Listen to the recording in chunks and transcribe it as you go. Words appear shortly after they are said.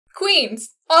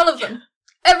Queens. All of them.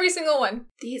 Every single one.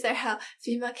 These are how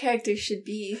female characters should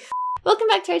be. Welcome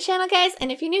back to our channel, guys,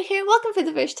 and if you're new here, welcome for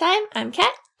the first time. I'm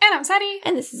Kat. And I'm Sadie.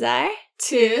 And this is our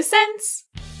 2 cents.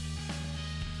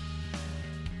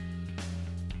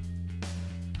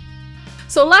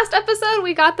 So last episode,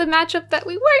 we got the matchup that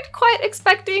we weren't quite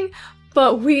expecting,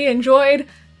 but we enjoyed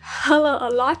hella a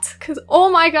lot, because oh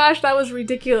my gosh, that was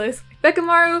ridiculous.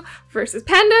 Bekamaru versus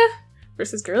Panda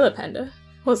versus Gorilla Panda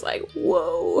was like,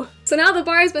 whoa. So now the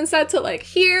bar has been set to like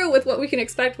here with what we can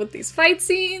expect with these fight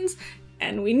scenes,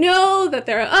 and we know that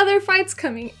there are other fights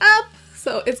coming up,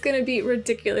 so it's gonna be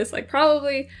ridiculous. Like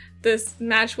probably this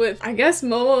match with, I guess,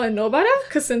 Momo and Nobara,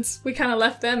 because since we kind of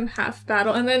left them half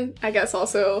battle, and then I guess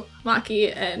also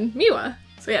Maki and Miwa.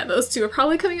 So yeah, those two are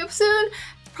probably coming up soon.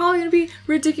 It's probably gonna be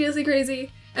ridiculously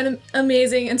crazy and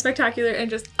amazing and spectacular and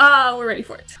just, we're ready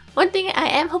for it. One thing I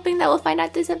am hoping that we'll find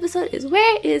out this episode is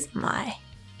where is Mai?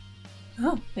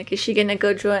 Oh. Like, is she gonna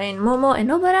go join Momo and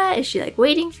Nobara? Is she like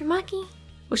waiting for Maki?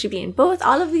 Will she be in both?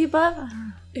 All of the above? I don't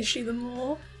know. Is she the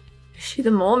mole? Is she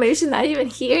the mole? Maybe she's not even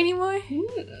here anymore?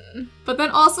 But then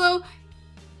also,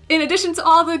 in addition to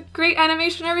all the great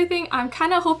animation and everything, I'm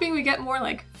kind of hoping we get more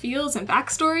like feels and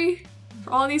backstory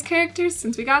for all of these characters,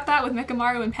 since we got that with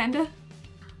Mekamaru and Panda.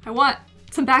 I want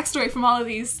some backstory from all of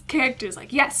these characters.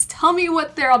 Like, yes, tell me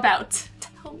what they're about.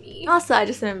 Tell me. Also, I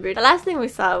just remembered, the last thing we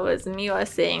saw was Miwa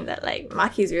saying that like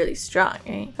Maki's really strong,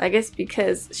 right? I guess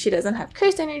because she doesn't have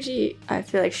cursed energy, I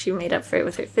feel like she made up for it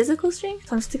with her physical strength.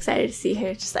 So I'm just excited to see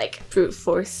her just like brute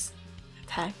force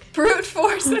attack. Brute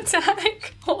force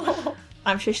attack. Oh.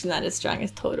 I'm sure she's not as strong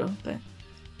as Toto, but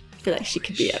I feel like she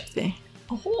could be up there.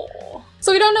 Oh.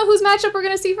 So we don't know whose matchup we're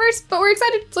gonna see first, but we're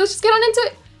excited, so let's just get on into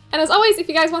it. And as always, if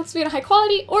you guys want this to be in a high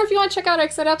quality, or if you want to check out our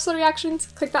extended episode reactions,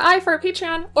 click the I for our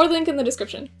Patreon, or the link in the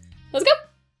description. Let's go!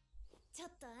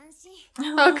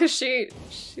 Oh, cause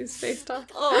she's faced off.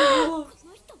 Oh.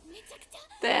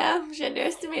 Damn, she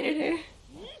underestimated her.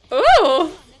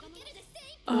 Oh!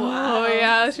 Wow. Oh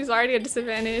yeah, she's already at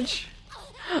disadvantage.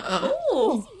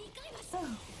 Oh.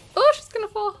 Oh, she's gonna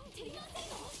fall.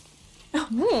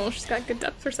 Oh, she's got good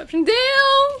depth perception. Damn!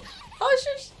 Oh,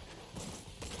 she's...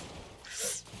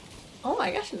 Oh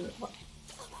my gosh.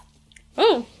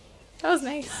 Oh, that was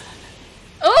nice.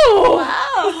 Oh!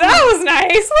 Wow. That was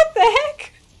nice! What the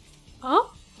heck?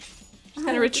 Oh? She's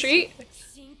gonna retreat.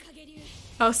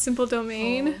 Oh, simple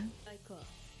domain.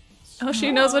 Oh,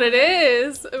 she knows what it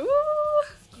is. Ooh.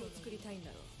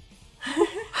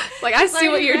 Like, I see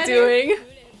what you're doing.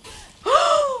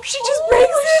 Oh, she just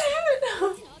breaks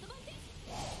it!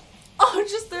 Oh,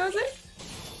 just throws it?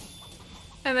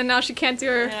 And then now she can't do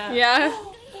her. Yeah.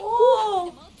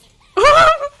 Oh.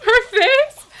 Her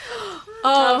face!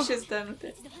 Oh, she's done with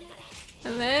it.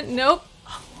 And then, nope.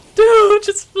 Dude,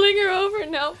 just fling her over.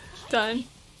 Nope. Done.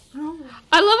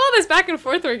 I love all this back and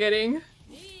forth we're getting.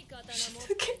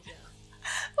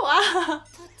 Wow.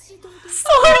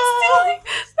 Sword stealing!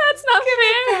 That's not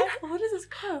fair! What is this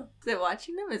girl? Is it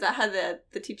watching them? Is that how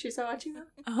the teachers are watching them?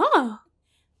 Oh.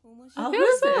 Oh, Who who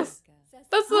is is this?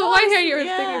 That's the white hair you were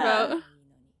thinking about.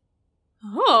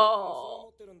 Oh.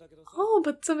 Oh,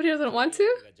 but somebody doesn't want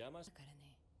to?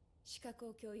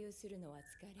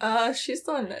 She's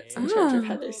the one that's in charge of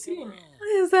how they're seeing it.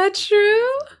 Is that true?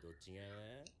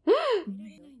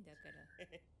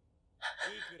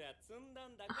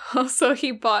 Oh, so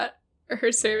he bought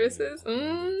her services?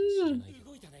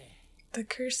 The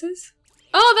curses?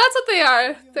 Oh, that's what they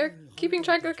are! They're keeping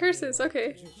track of the curses,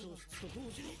 okay.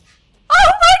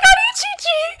 Oh my god,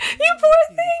 Ichichi! You poor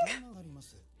thing!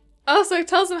 Oh, so it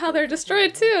tells them how they're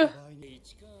destroyed too.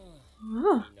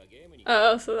 Oh.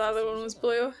 Oh, so the other one was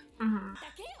blue. I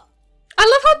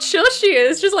love how chill she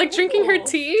is, just like drinking her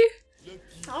tea.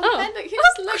 Oh,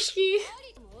 he's lucky.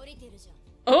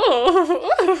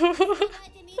 Oh.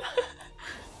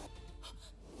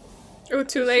 Oh,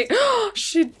 too late.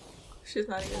 She's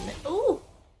not even there. Oh.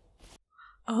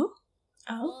 Oh?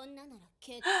 Oh.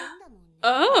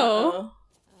 Oh.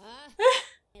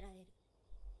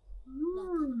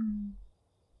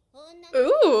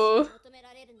 Ooh.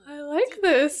 I like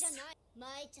this.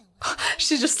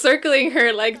 She's just circling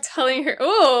her, like telling her,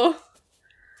 oh.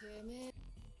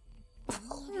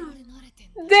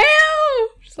 Damn!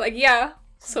 She's like, yeah.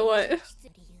 So what?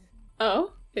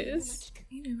 Oh, is.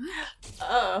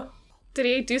 Oh. Did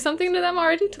he do something to them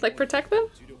already to like protect them?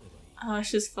 Oh,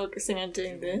 she's focusing on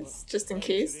doing this just in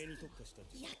case.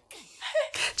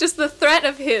 Just the threat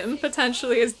of him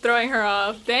potentially is throwing her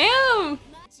off. Damn!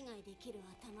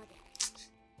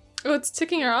 Oh, it's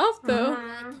ticking her off though.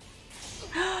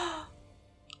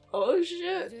 Oh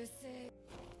shit.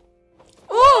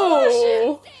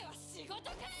 Oh!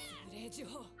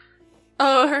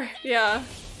 Oh, her, yeah.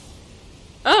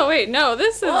 Oh, wait, no,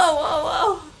 this is... Whoa, whoa,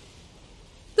 whoa.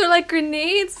 They're like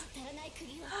grenades.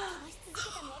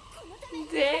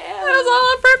 Damn. That was all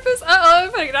on purpose. Uh-oh, I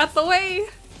better get out the way.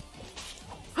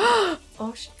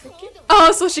 Oh, she took it.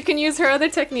 Oh, so she can use her other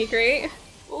technique, right?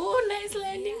 Oh, nice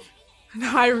landing.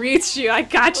 No, I reached you. I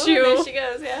got Ooh, you. there she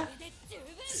goes, yeah.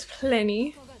 It's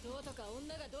plenty.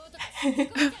 I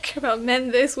don't care about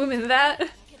men this, women that.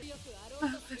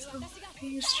 Oh,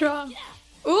 being strong.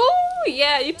 Ooh,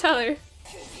 yeah, you tell her.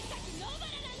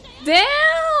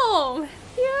 Damn!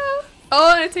 Yeah.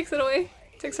 Oh, and it takes it away.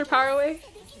 Takes her power away.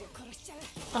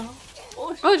 Oh,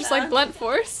 oh, Oh, just like blunt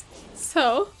force.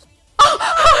 So. Oh!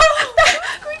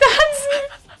 That's.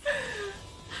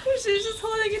 She's just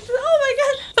holding it to. Oh my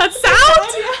god! That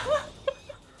sound?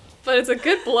 But it's a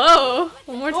good blow.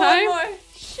 One more time. One more.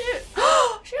 Shit.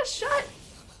 She got shot.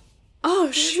 Oh,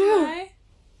 Here's shoot. my-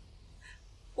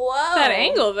 Whoa. That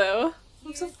angle, though.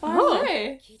 I'm so far Oh.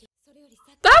 away.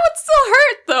 That would still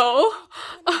hurt, though.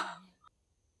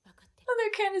 Oh,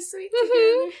 they're kind of sweet Mhm.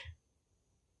 together.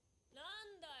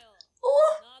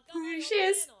 Oh, there she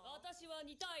is.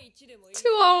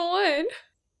 2-on-1.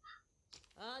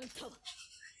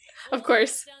 Of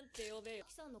course.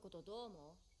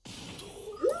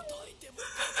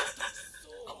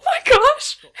 Oh my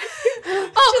gosh!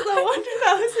 She's no wonder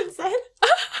that was inside.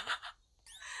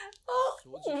 Oh,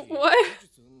 What?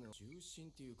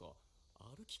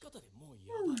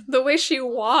 The way she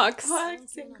walks.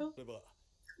 single.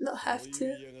 They'll have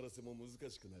to.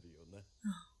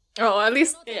 Oh, at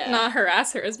least Yeah. not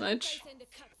harass her as much.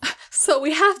 So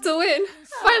we have to win.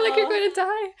 Fight like you're going to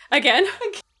die. Again.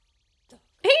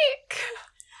 Eek!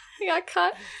 He got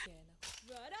caught.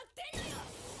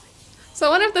 So I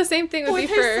wonder if the same thing would With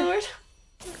be her sword.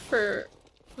 for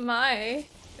Mai.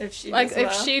 If she Like, does if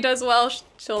well. she does well,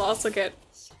 she'll also get...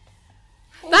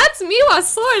 That's Miwa's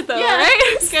sword, though, Yeah,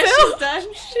 right? guess Still, she's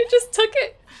done. she just took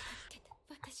it.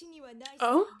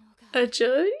 Oh?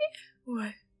 Agility?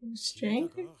 What?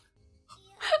 Strength. I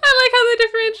like how they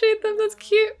differentiate them. That's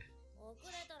cute.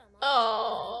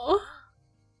 Oh,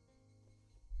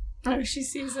 Oh, she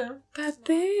sees him. that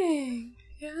thing.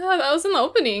 Yeah, that was in the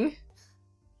opening.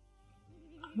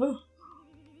 Oh,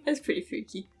 that's pretty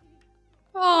freaky.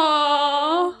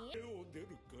 Aww.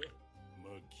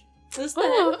 Who's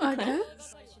Oh, that? I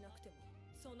guess.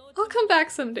 I'll come back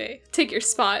someday. Take your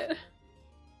spot.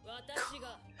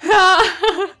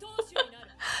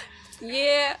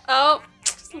 Yeah. Oh.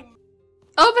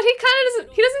 Oh, but he kind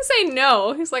of doesn't say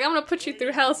no. He's like, I'm gonna put you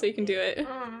through hell so you can do it.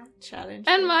 Challenge.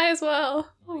 And Mai as well.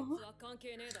 Oh.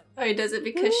 Oh, he does it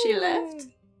because she left?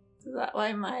 Is that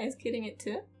why Mai is getting it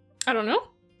too? I don't know.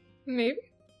 Maybe.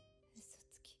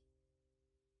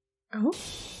 Oh.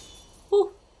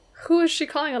 Ooh. Who is she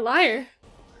calling a liar?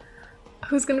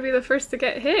 Who's gonna be the first to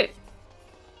get hit?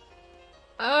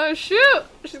 Oh shoot!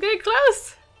 She's getting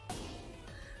close!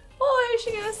 Oh,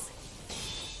 here she goes.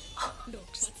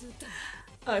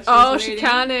 Oh, she's she waiting.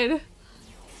 counted.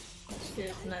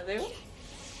 Here's another one.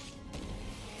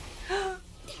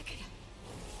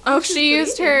 Oh, she's she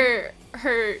used bleeding.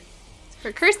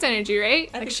 her cursed energy, right?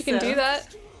 I Like think she can so. do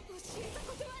that.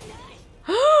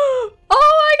 Oh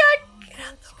my god! Get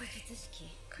out the way.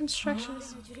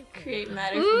 Constructions. Create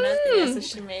matter from nothing. Yeah, so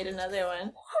she made another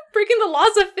one. Breaking the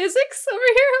laws of physics over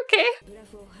here? Okay.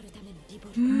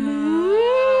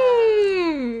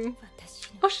 Mm.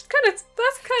 Oh, she's that's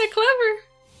kind of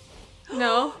clever.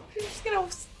 No. She's gonna.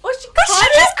 Oh, she She caught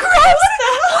just it. grabbed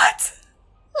What?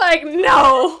 Like,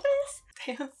 no.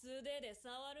 Damn.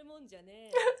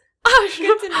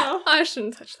 Good to know. I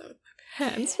shouldn't touch that with my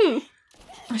hands. Oh,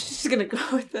 she's just gonna go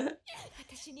with that.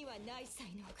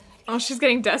 Oh, she's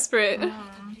getting desperate.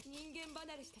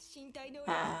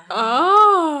 Ah.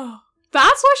 Oh.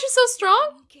 That's why she's so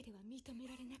strong?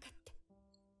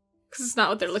 Because it's not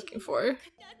what they're looking for.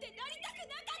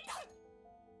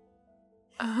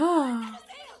 Oh.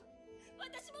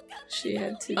 She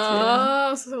had to.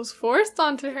 Oh, so it was forced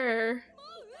onto her.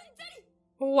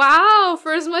 Wow,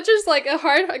 for as much as like a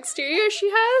hard exterior she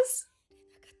has.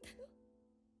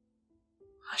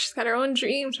 Oh, she's got her own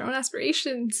dreams, her own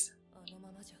aspirations.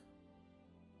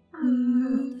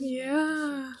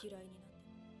 Yeah.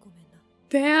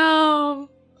 Damn.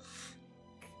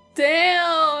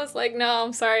 Damn. It's like, no,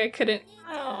 I'm sorry, I couldn't.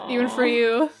 Even for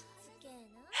you.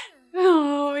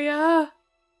 Oh, yeah.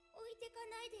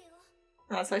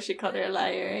 That's why she called her a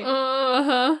liar, right?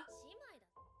 Uh-huh.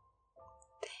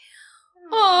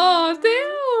 Oh,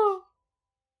 damn.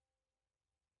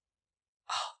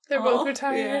 Oh, they're both Oh,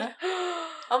 retired.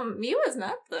 Miwa's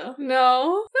not though.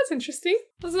 No, that's interesting.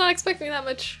 I was not expecting that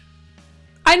much.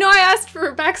 I know I asked for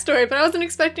a backstory, but I wasn't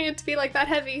expecting it to be like that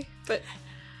heavy. But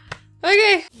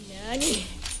okay.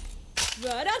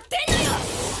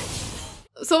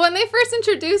 So when they first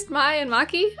introduced Mai and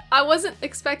Maki, I wasn't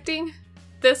expecting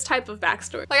this type of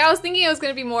backstory. Like, I was thinking it was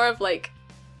gonna be more of like,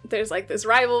 there's like this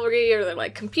rivalry, or they're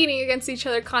like competing against each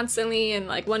other constantly, and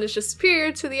like one is just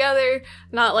superior to the other,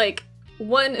 not like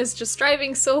one is just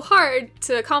striving so hard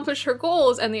to accomplish her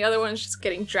goals and the other one's just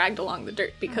getting dragged along the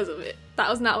dirt because of it. That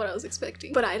was not what I was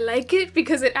expecting. But I like it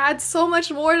because it adds so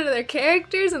much more to their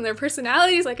characters and their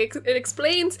personalities. Like, it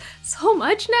explains so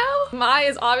much now. Mai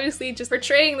is obviously just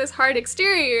portraying this hard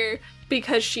exterior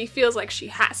because she feels like she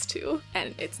has to,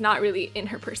 and it's not really in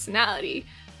her personality,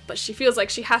 but she feels like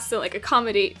she has to like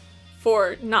accommodate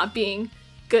for not being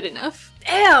good enough.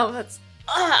 Damn, that's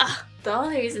The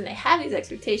only reason they have these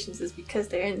expectations is because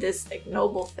they're in this like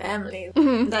noble family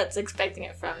that's expecting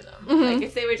it from them. Like,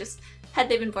 if they were just, had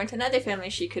they been born to another family,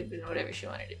 she could have been whatever she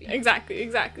wanted to be.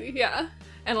 Exactly, yeah.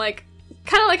 And like,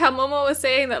 kind of like how Momo was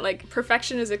saying that like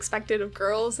perfection is expected of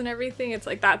girls and everything, it's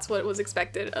like that's what was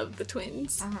expected of the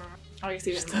twins.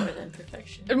 Obviously, even more than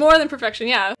perfection. More than perfection,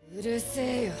 yeah.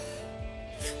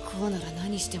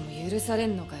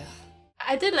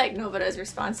 I did like Nobara's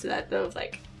response to that though, of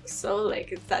like, so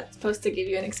like, is that supposed to give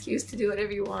you an excuse to do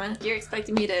whatever you want? You're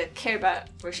expecting me to care about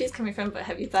where she's coming from, but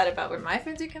have you thought about where my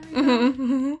friends are coming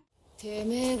from?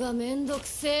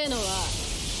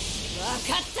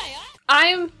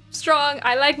 I'm strong,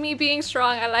 I like me being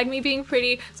strong, I like me being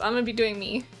pretty, so I'm gonna be doing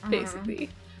me, basically.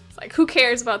 It's like, who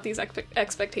cares about these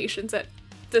expectations that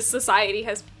this society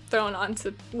has thrown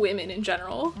onto women in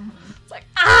general? It's like,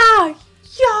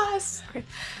 yes! Okay.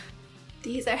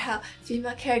 These are how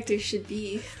female characters should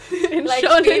be. Like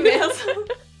shonen. females.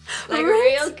 Like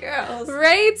Right? real girls.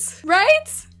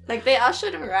 Right? Like, they all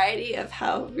showed a variety of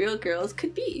how real girls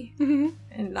could be.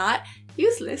 And not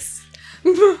useless.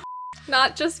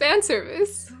 Not just fan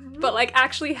service, but like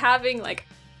actually having like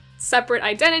separate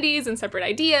identities and separate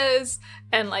ideas,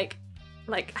 and like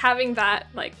having that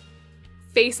like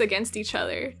face against each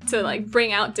other to like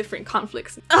bring out different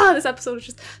conflicts. This episode was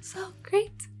just so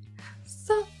great.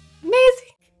 So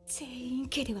amazing.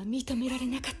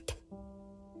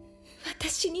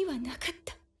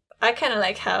 I kind of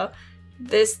like how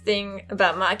this thing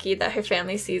about Maki that her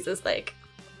family sees as like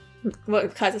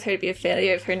what causes her to be a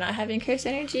failure of her not having cursed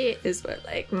energy is what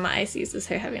like Mai sees as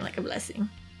her having like a blessing.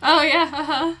 Oh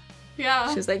yeah,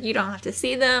 yeah. She's like, you don't have to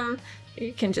see them,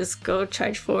 you can just go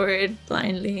charge forward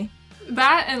blindly.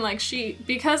 That, and like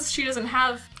because she doesn't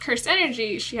have cursed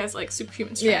energy, she has like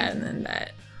superhuman strength. Yeah, and then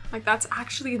that. Like, that's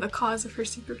actually the cause of her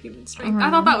superhuman strength. I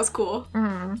thought that was cool.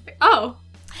 Like, oh.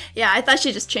 Yeah, I thought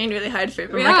she just trained really hard for it.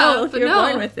 But Yeah, I'm like, oh, if but you're no.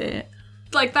 born with it.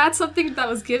 Like, that's something that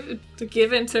was given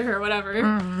to her, whatever.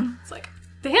 It's like,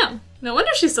 damn, no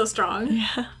wonder she's so strong.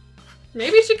 Yeah.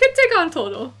 Maybe she could take on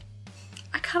Total.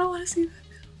 I kind of want to see that.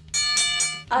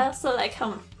 I also like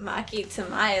how Maki to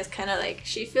Mai is kind of like,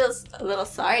 she feels a little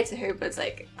sorry to her, but it's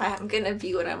like, I'm gonna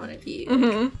be what I want to be.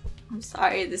 Like, I'm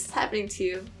sorry this is happening to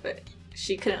you, but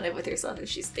she couldn't live with herself if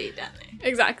she stayed down there.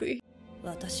 Exactly.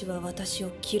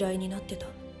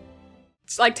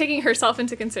 It's like taking herself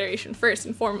into consideration first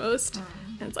and foremost.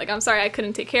 And it's like, I'm sorry I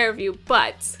couldn't take care of you,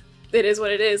 but it is what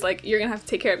it is. Like, you're gonna have to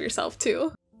take care of yourself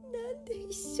too.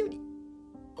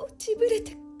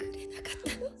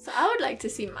 So I would like to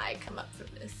see Mai come up from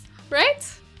this. Right?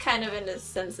 Kind of in the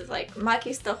sense of like,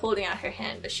 Maki's still holding out her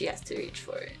hand, but she has to reach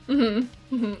for it.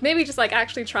 Maybe just like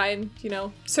actually try and,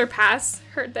 surpass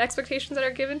the expectations that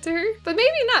are given to her. But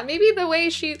maybe not. Maybe the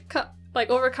way she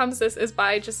overcomes this is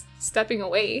by just stepping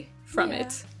away from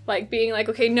it. Like being like,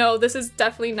 okay, no, this is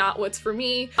definitely not what's for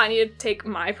me. I need to take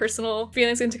my personal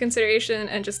feelings into consideration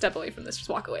and just step away from this. Just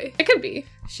walk away. It could be.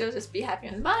 She'll just be happy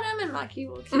on the bottom and Maki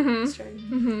will keep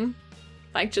striving.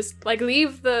 Like just like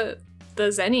leave the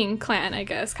Zenin clan, I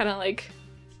guess, kind of like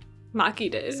Maki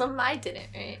did. So Mai didn't,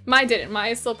 right? Mai didn't. Mai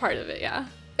is still part of it, yeah.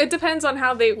 It depends on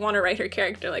how they want to write her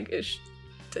character. Like,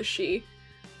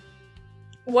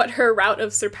 what her route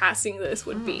of surpassing this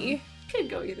would be. Could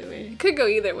go either way. It could go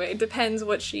either way. It depends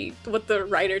what the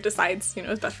writer decides,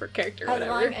 is best for character or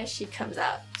whatever. As long as she comes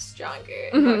out stronger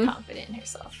and more confident in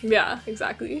herself. Yeah,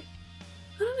 exactly.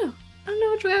 I don't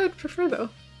know which way I would prefer, though.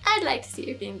 I'd like to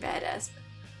see her being badass,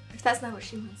 but if that's not what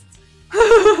she wants.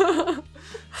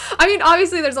 I mean,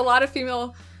 obviously there's a lot of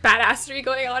female badassery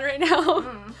going on right now.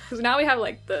 Because now we have,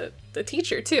 like, the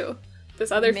teacher, too. This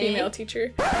other female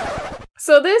teacher.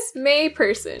 So this Mei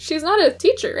person, she's not a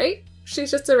teacher, right?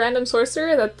 She's just a random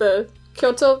sorcerer that the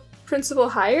Kyoto principal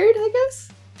hired, I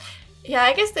guess? Yeah,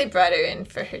 I guess they brought her in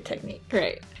for her technique.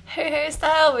 Right. Her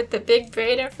hairstyle with the big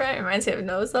braid in front reminds me of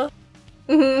Nozo.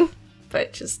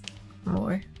 but just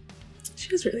more. She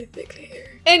has really thick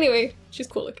hair. Anyway, she's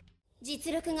cool looking.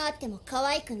 実力があっても可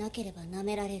愛くなければ舐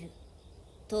められる。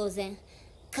当然、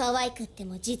可愛くって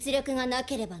も実力がな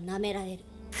ければ舐められる。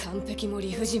完璧も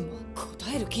理不尽も答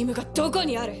える義務がどこ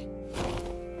にある。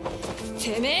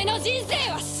てめえの人生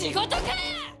は仕事か。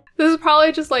 This is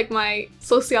probably just like my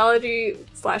sociology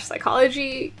 /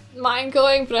 psychology mind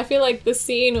going, but I feel like the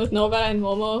scene with Nobara and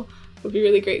Momo would be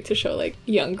really great to show like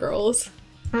young girls.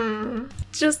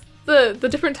 Just the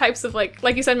different types of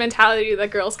like you said, mentality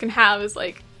that girls can have is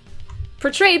like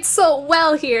portrayed so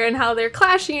well here, and how they're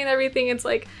clashing and everything. It's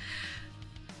like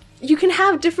you can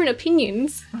have different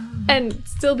opinions and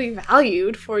still be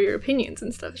valued for your opinions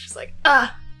and stuff. It's just like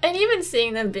And even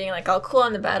seeing them being like all cool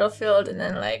on the battlefield, and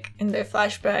then like in their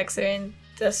flashbacks or in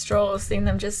the strolls, seeing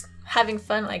them just having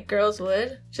fun like girls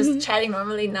would, just chatting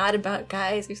normally, not about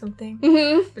guys or something,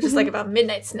 but just like about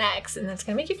midnight snacks, and that's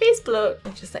gonna make your face bloat,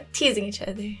 and just like teasing each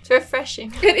other. It's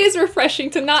refreshing. it is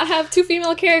refreshing to not have two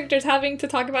female characters having to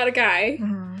talk about a guy.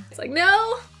 It's like,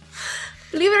 no,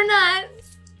 believe it or not,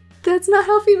 that's not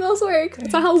how females work.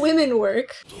 That's not how women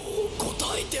work.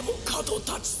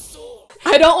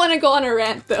 I don't want to go on a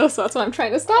rant though, so that's why I'm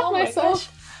trying to stop myself.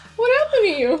 What happened to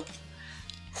you?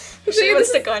 She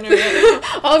wants to go on a rant.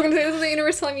 I was gonna say this is the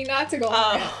universe telling me not to go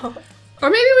on a rant. Or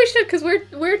maybe we should, because we're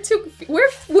women.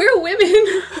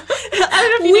 I don't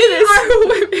know if you knew this. We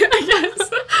are women, I guess.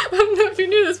 I don't know if you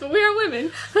knew this, but we are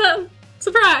women.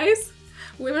 Surprise!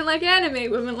 Women like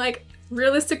anime. Women like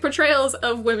realistic portrayals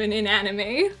of women in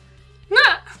anime.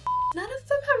 None of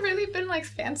them have really been like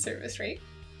fan service, right?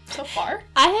 So far.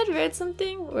 I had read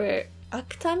something where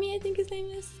Akutami, I think his name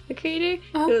is, the creator,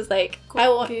 it was like, I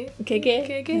want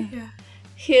Kege. Yeah.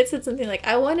 He had said something like,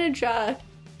 I want to draw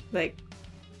like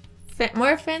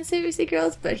more fan servicey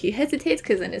girls, but he hesitates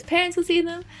because then his parents will see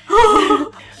them.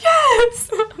 Yes!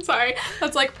 I'm sorry.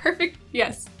 That's like perfect.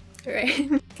 Yes.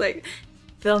 Right? It's like,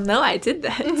 they'll know I did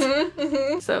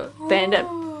that. So they end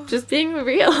up just being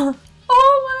real.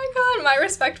 Oh my god, my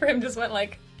respect for him just went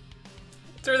like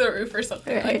through the roof or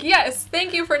something. Right. Like, yes,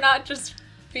 thank you for not just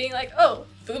being like, oh,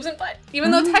 boobs and butt. Even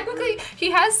though technically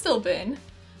he has still been,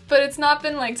 but it's not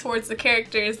been like towards the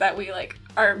characters that we like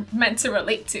are meant to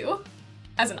relate to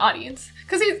as an audience.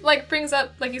 Because he like brings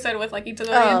up, like you said with like Itadori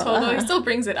and Todo, he still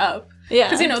brings it up. Yeah.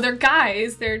 Because, you know, they're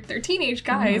guys, they're teenage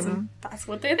guys, and that's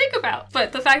what they think about.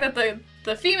 But the fact that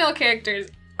the female characters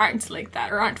aren't like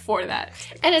that or aren't for that.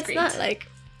 And it's great. not like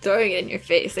throwing it in your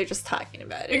face, they're just talking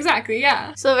about it. Exactly,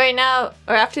 yeah. So right now,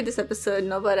 or after this episode,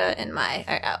 Nobara and Mai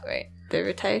are out, right? They're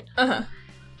retired.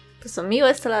 So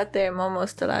Miwa's still out there, Momo's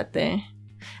still out there.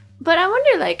 But I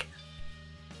wonder, like,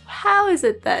 how is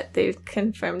it that they've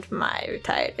confirmed Mai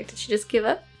retired? Like, did she just give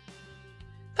up?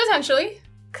 Potentially.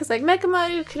 Because, like,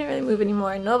 Mekamaru couldn't really move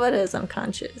anymore, and Nobara is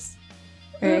unconscious.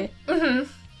 Right?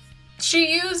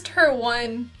 She used her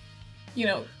one, you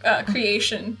know,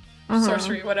 creation,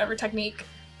 sorcery, whatever technique.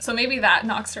 So maybe that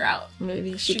knocks her out.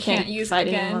 Maybe She can't use it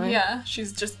again. Anymore. Yeah,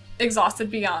 she's just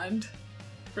exhausted beyond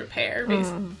repair,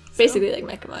 basically. Basically like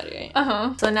Mekamaru,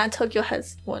 right? So now Tokyo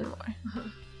has one more.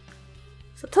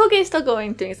 So Toge's still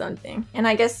going, doing something. And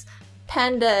I guess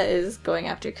Panda is going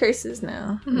after curses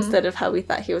now, instead of how we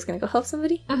thought he was going to go help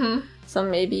somebody. So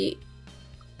maybe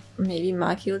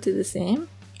Maki will do the same?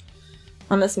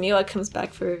 Unless Miwa comes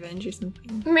back for revenge or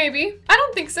something. Maybe. I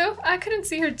don't think so. I couldn't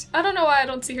see her. I don't know why I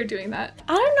don't see her doing that.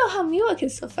 I don't know how Miwa can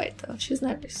still fight, though. She doesn't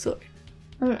have her sword.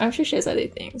 I'm sure she has other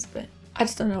things, but I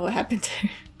just don't know what happened to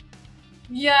her.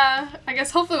 Yeah, I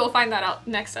guess hopefully we'll find that out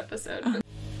next episode.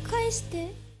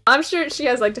 I'm sure she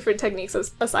has like different techniques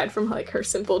aside from like her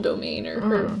simple domain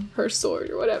or her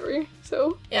sword or whatever.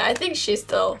 So yeah, I think she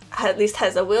still at least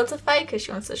has a will to fight because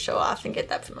she wants to show off and get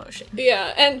that promotion.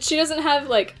 Yeah, and she doesn't have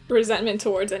like resentment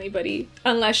towards anybody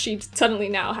unless she suddenly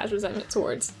now has resentment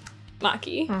towards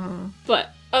Maki. But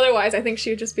otherwise, I think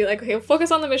she would just be like, okay, focus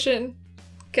on the mission,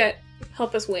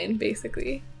 help us win,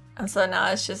 basically. And so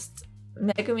now it's just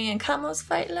Megumi and Kamo's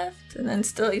fight left, and then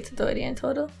still Itadori and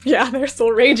Todo. Yeah, they're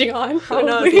still raging on. Who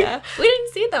knows? Yeah, we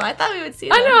didn't see them. I thought we would see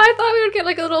them. I know. I thought we would get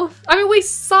like a little. I mean, we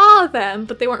saw them,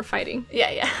 but they weren't fighting.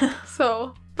 Yeah.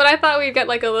 So, but I thought we'd get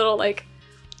like a little like,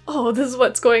 oh, this is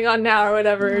what's going on now or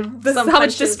whatever. This is how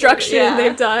much destruction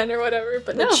they've done or whatever.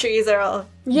 But the trees are all.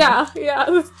 Yeah.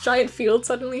 This giant field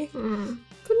suddenly.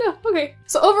 But no, okay.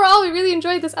 So overall, we really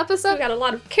enjoyed this episode. We got a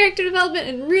lot of character development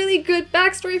and really good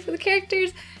backstory for the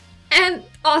characters. And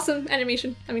awesome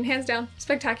animation. I mean, hands down,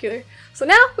 spectacular. So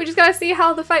now, we just gotta see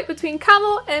how the fight between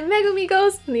Kamo and Megumi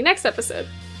goes in the next episode.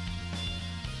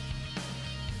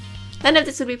 None of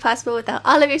this would be possible without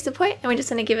all of your support, and we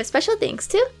just want to give a special thanks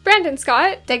to Brandon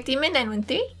Scott, Deck Demon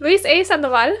 913, Luis A.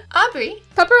 Sandoval, Aubrey,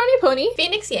 Pepperoni Pony,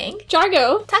 Phoenix Yang,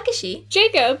 Jargo, Takashi,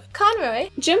 Jacob, Conroy,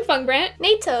 Jim Fungrant,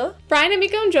 Nato, Brian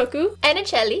Emeka Njoku,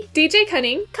 Anichelli, DJ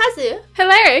Cunning, Kazu,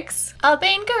 Hilarix,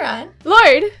 Albane Gauran,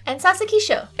 Lord. and Sasaki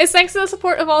Sho. It's thanks to the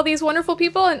support of all these wonderful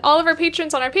people and all of our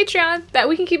patrons on our Patreon that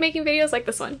we can keep making videos like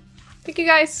this one. Thank you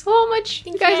guys so much.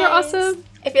 You guys are awesome.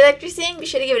 If you liked what you're seeing, be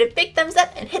sure to give it a big thumbs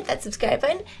up and hit that subscribe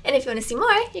button. And if you want to see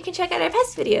more, you can check out our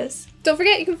past videos. Don't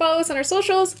forget, you can follow us on our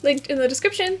socials, linked in the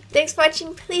description. Thanks for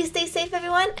watching. Please stay safe,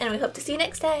 everyone, and we hope to see you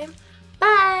next time.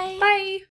 Bye! Bye!